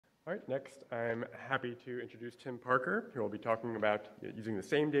All right, next I'm happy to introduce Tim Parker, who will be talking about using the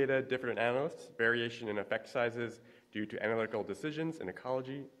same data, different analysts, variation in effect sizes due to analytical decisions in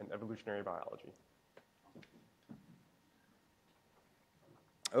ecology and evolutionary biology.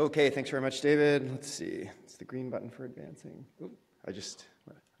 Okay, thanks very much, David. Let's see, it's the green button for advancing. Ooh, how do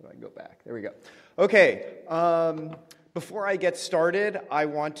I go back? There we go. Okay, before I get started, I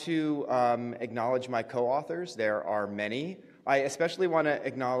want to acknowledge my co-authors. There are many. I especially want to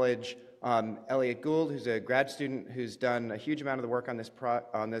acknowledge Elliot Gould, who's a grad student who's done a huge amount of the work on this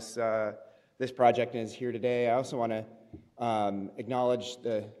project and is here today. I also want to acknowledge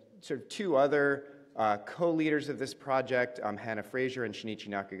the sort of two other co-leaders of this project, Hannah Fraser and Shinichi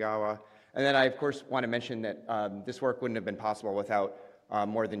Nakagawa. And then I, of course, want to mention that this work wouldn't have been possible without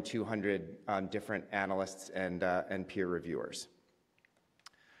more than 200 different analysts and peer reviewers.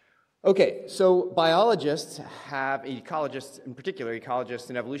 Okay, so biologists have, ecologists in particular, ecologists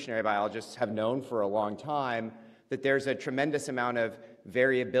and evolutionary biologists have known for a long time that there's a tremendous amount of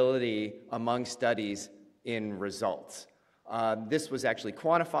variability among studies in results. This was actually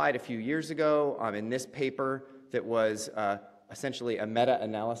quantified a few years ago in this paper that was essentially a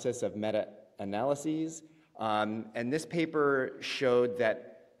meta-analysis of meta-analyses. And this paper showed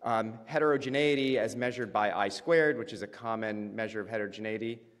that heterogeneity as measured by I-squared, which is a common measure of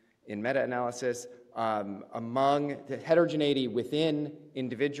heterogeneity in meta-analysis, among the heterogeneity within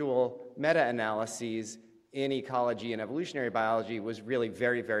individual meta-analyses in ecology and evolutionary biology was really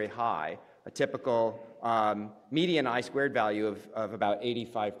very, very high. A typical median I-squared value of about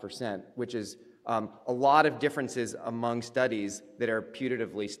 85%, which is a lot of differences among studies that are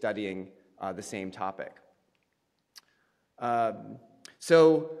putatively studying the same topic.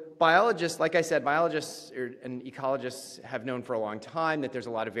 So biologists, like I said, biologists and ecologists have known for a long time that there's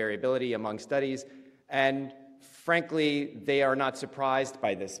a lot of variability among studies, and frankly, they are not surprised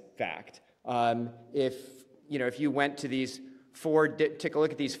by this fact. If you went to these take a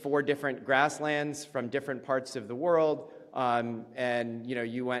look at these 4 different grasslands from different parts of the world, and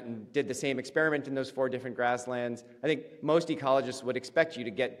you went and did the same experiment in those 4 different grasslands, I think most ecologists would expect you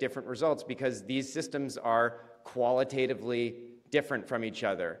to get different results because these systems are qualitatively different from each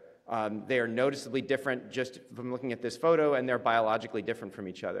other. They are noticeably different just from looking at this photo, and they're biologically different from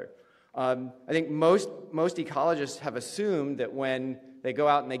each other. I think most ecologists have assumed that when they go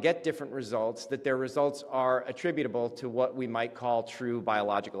out and they get different results, that their results are attributable to what we might call true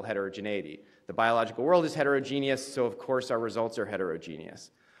biological heterogeneity. The biological world is heterogeneous, so of course our results are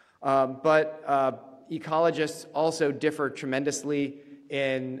heterogeneous. But ecologists also differ tremendously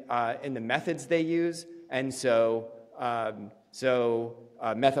in the methods they use, and so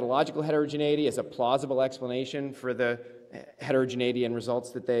methodological heterogeneity is a plausible explanation for the heterogeneity in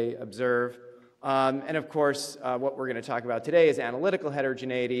results that they observe. And of course, what we're going to talk about today is analytical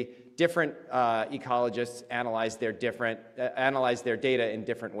heterogeneity. Different ecologists analyze their data in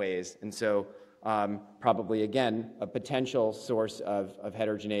different ways, and so probably again a potential source of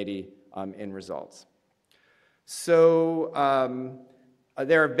heterogeneity in results. So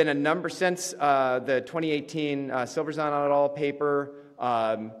there have been a number since the 2018 Silverzahn et al. Paper,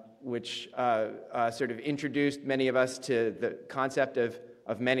 which sort of introduced many of us to the concept of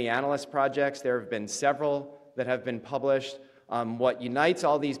many-analyst projects. There have been several that have been published. What unites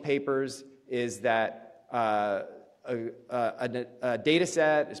all these papers is that a data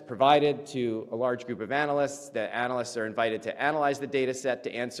set is provided to a large group of analysts. The analysts are invited to analyze the data set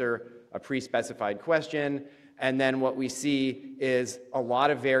to answer a pre-specified question. And then what we see is a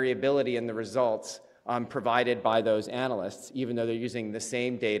lot of variability in the results provided by those analysts, even though they're using the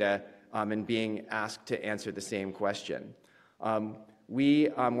same data and being asked to answer the same question. We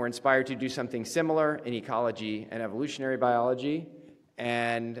were inspired to do something similar in ecology and evolutionary biology,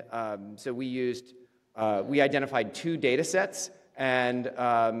 and so we identified 2 data sets and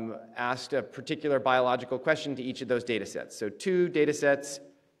asked a particular biological question to each of those data sets. So 2 data sets,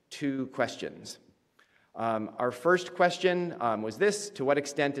 2 questions. Our first question was this: to what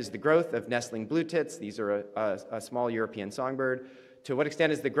extent is the growth of nestling blue tits, these are a small European songbird, to what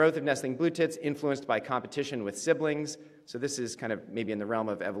extent is the growth of nestling blue tits influenced by competition with siblings? So this is kind of maybe in the realm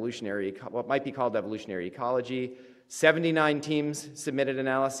of evolutionary, what might be called evolutionary ecology. 79 teams submitted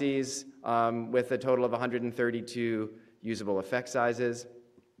analyses with a total of 132 usable effect sizes.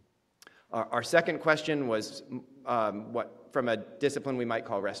 Our second question was from a discipline we might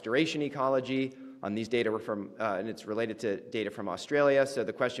call restoration ecology. These data were from, and it's related to data from Australia. So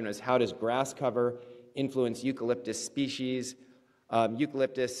the question was, how does grass cover influence eucalyptus species?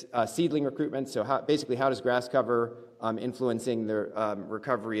 Eucalyptus seedling recruitment, so basically how does grass cover influencing the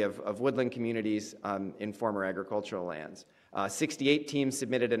recovery of woodland communities in former agricultural lands? 68 teams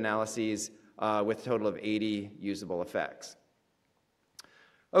submitted analyses with a total of 80 usable effects.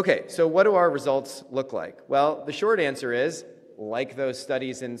 Okay, so what do our results look like? Well, the short answer is, like those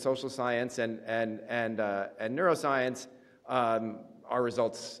studies in social science and neuroscience, our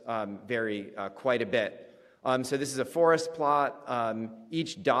results vary quite a bit. So this is a forest plot.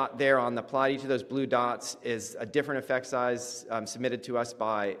 Each dot there on the plot, each of those blue dots is a different effect size submitted to us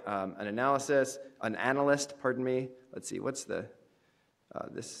by an analyst, pardon me. Let's see, what's the,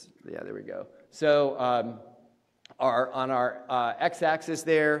 yeah, there we go. So on our x-axis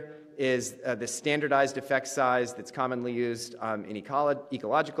there is the standardized effect size that's commonly used in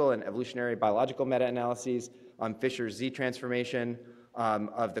ecological and evolutionary biological meta-analyses, Fisher's Z-transformation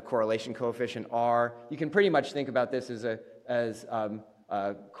of the correlation coefficient R. You can pretty much think about this as a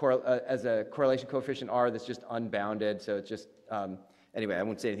correlation coefficient R that's just unbounded, so it's just, anyway, I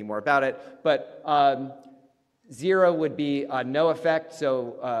won't say anything more about it, but 0 would be no effect,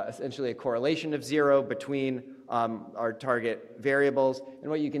 so essentially a correlation of 0 between our target variables. And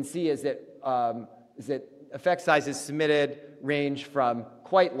what you can see is that effect sizes submitted range from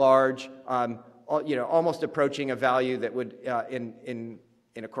quite large, almost approaching a value that would, in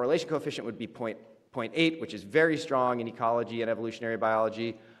a correlation coefficient, would be 0.8, which is very strong in ecology and evolutionary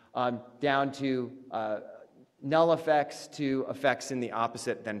biology, down to null effects to effects in the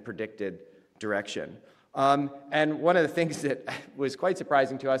opposite than predicted direction. And one of the things that was quite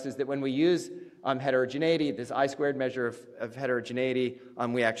surprising to us is that when we use heterogeneity, this I-squared measure of heterogeneity,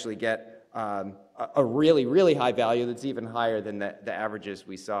 we actually get a really, really high value that's even higher than the averages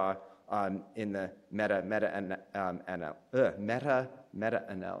we saw in the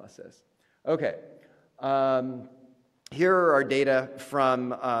meta-analysis. Okay. Here are our data from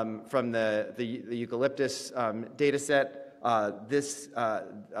the eucalyptus data set. This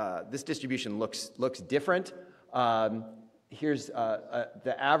distribution looks different. Here's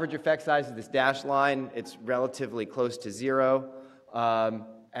the average effect size of this dashed line. It's relatively close to 0.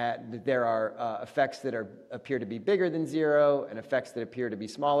 And there are effects that appear to be bigger than 0 and effects that appear to be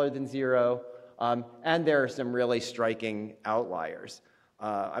smaller than 0. And there are some really striking outliers.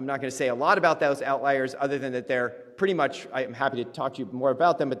 I'm not going to say a lot about those outliers other than that they're pretty much, I'm happy to talk to you more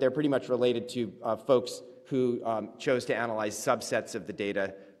about them, but they're pretty much related to folks who chose to analyze subsets of the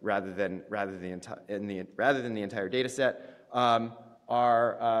data rather than the entire data set.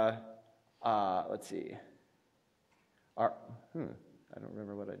 Let's see. I don't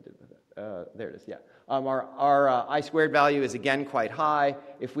remember what I did with it. There it is, yeah. Our I-squared value is again quite high.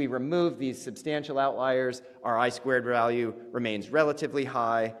 If we remove these substantial outliers, our I-squared value remains relatively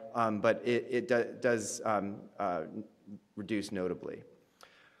high, but it does reduce notably.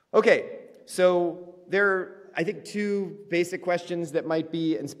 Okay, so there are, I think, two basic questions that might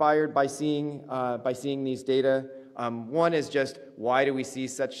be inspired by seeing these data. One is just, why do we see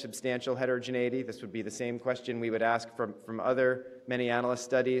such substantial heterogeneity? This would be the same question we would ask from other many-analyst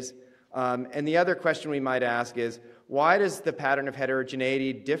studies. And the other question we might ask is, why does the pattern of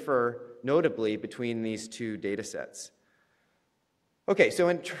heterogeneity differ notably between these two data sets? Okay, so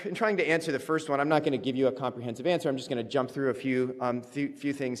in trying to answer the first one, I'm not going to give you a comprehensive answer. I'm just going to jump through a few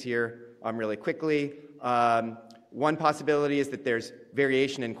things here really quickly. One possibility is that there's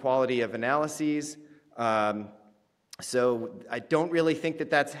variation in quality of analyses. So I don't really think that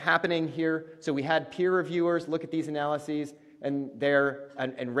that's happening here. So we had peer reviewers look at these analyses and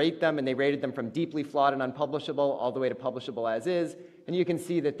rate them, and they rated them from deeply flawed and unpublishable all the way to publishable as is. And you can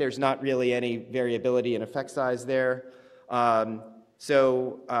see that there's not really any variability in effect size there.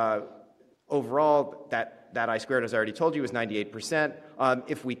 Overall, that I-squared, as I already told you, is 98%.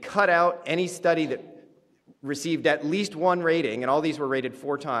 If we cut out any study that received at least one rating, and all these were rated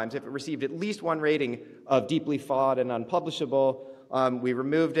 4 times, if it received at least one rating of deeply flawed and unpublishable, we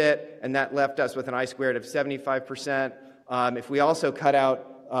removed it, and that left us with an I-squared of 75%. If we also cut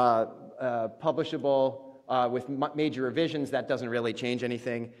out publishable with major revisions, that doesn't really change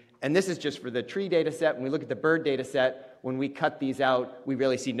anything. And this is just for the tree data set. When we look at the bird data set, when we cut these out, we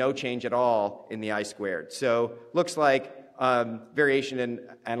really see no change at all in the I-squared. So looks like variation in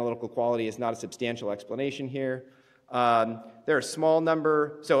analytical quality is not a substantial explanation here. There are a small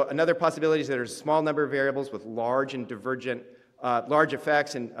number, so another possibility is that there's a small number of variables with large and divergent, large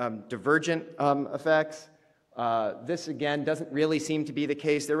effects and divergent effects. This again doesn't really seem to be the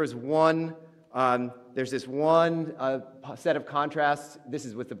case. There was there's this one set of contrasts, this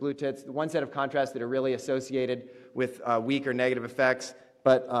is with the blue tits, one set of contrasts that are really associated with weak or negative effects,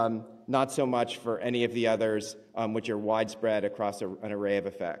 but not so much for any of the others, which are widespread across an array of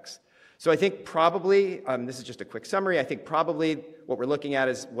effects. So I think probably, this is just a quick summary, I think probably what we're looking at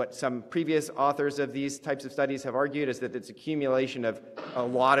is what some previous authors of these types of studies have argued, is that it's accumulation of a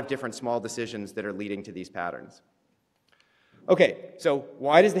lot of different small decisions that are leading to these patterns. Okay, so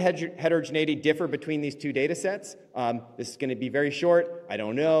why does the heterogeneity differ between these two data sets? This is going to be very short. I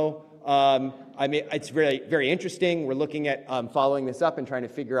don't know. I mean, it's very, very interesting. We're looking at following this up and trying to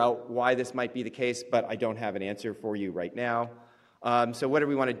figure out why this might be the case, but I don't have an answer for you right now. So what do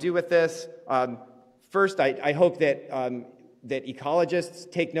we want to do with this? First, I hope that, that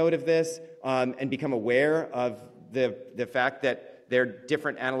ecologists take note of this and become aware of the fact that their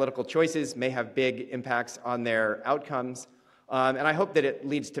different analytical choices may have big impacts on their outcomes. And I hope that it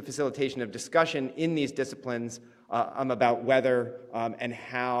leads to facilitation of discussion in these disciplines about whether and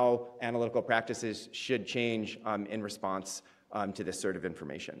how analytical practices should change in response to this sort of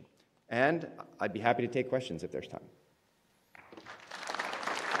information. And I'd be happy to take questions if there's time.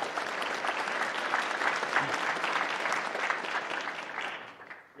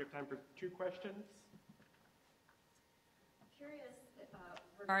 We have time for 2 questions. Curious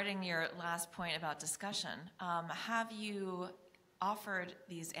regarding your last point about discussion, have you offered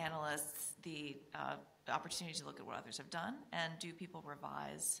these analysts the opportunity to look at what others have done, and do people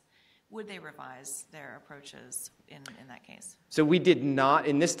revise? Would they revise their approaches in that case? So we did not,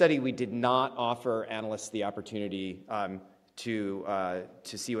 in this study, we did not offer analysts the opportunity to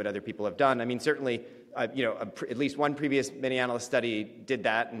see what other people have done. I mean, certainly, you know, at least one previous many-analyst study did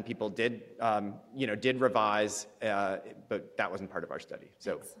that, and people did, you know, did revise, but that wasn't part of our study.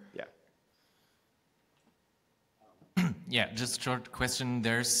 So, yeah. Yeah, just a short question.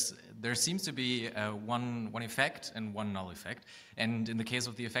 There seems to be one effect and one null effect, and in the case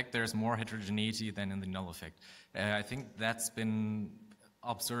of the effect, there's more heterogeneity than in the null effect. I think that's been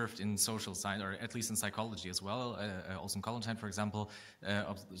observed in social science, or at least in psychology as well. Also in Colin, for example,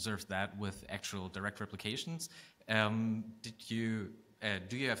 observed that with actual direct replications. Do you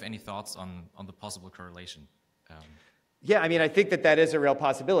have any thoughts on the possible correlation? Yeah, I mean, I think that that is a real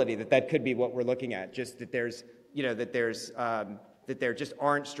possibility, that could be what we're looking at, just that there's, you know, that there just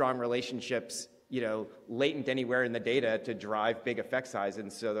aren't strong relationships, you know, latent anywhere in the data to drive big effect sizes,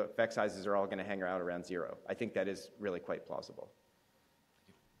 and so the effect sizes are all going to hang out around 0. I think that is really quite plausible.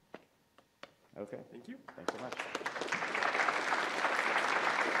 Okay. Thank you. Thanks so much.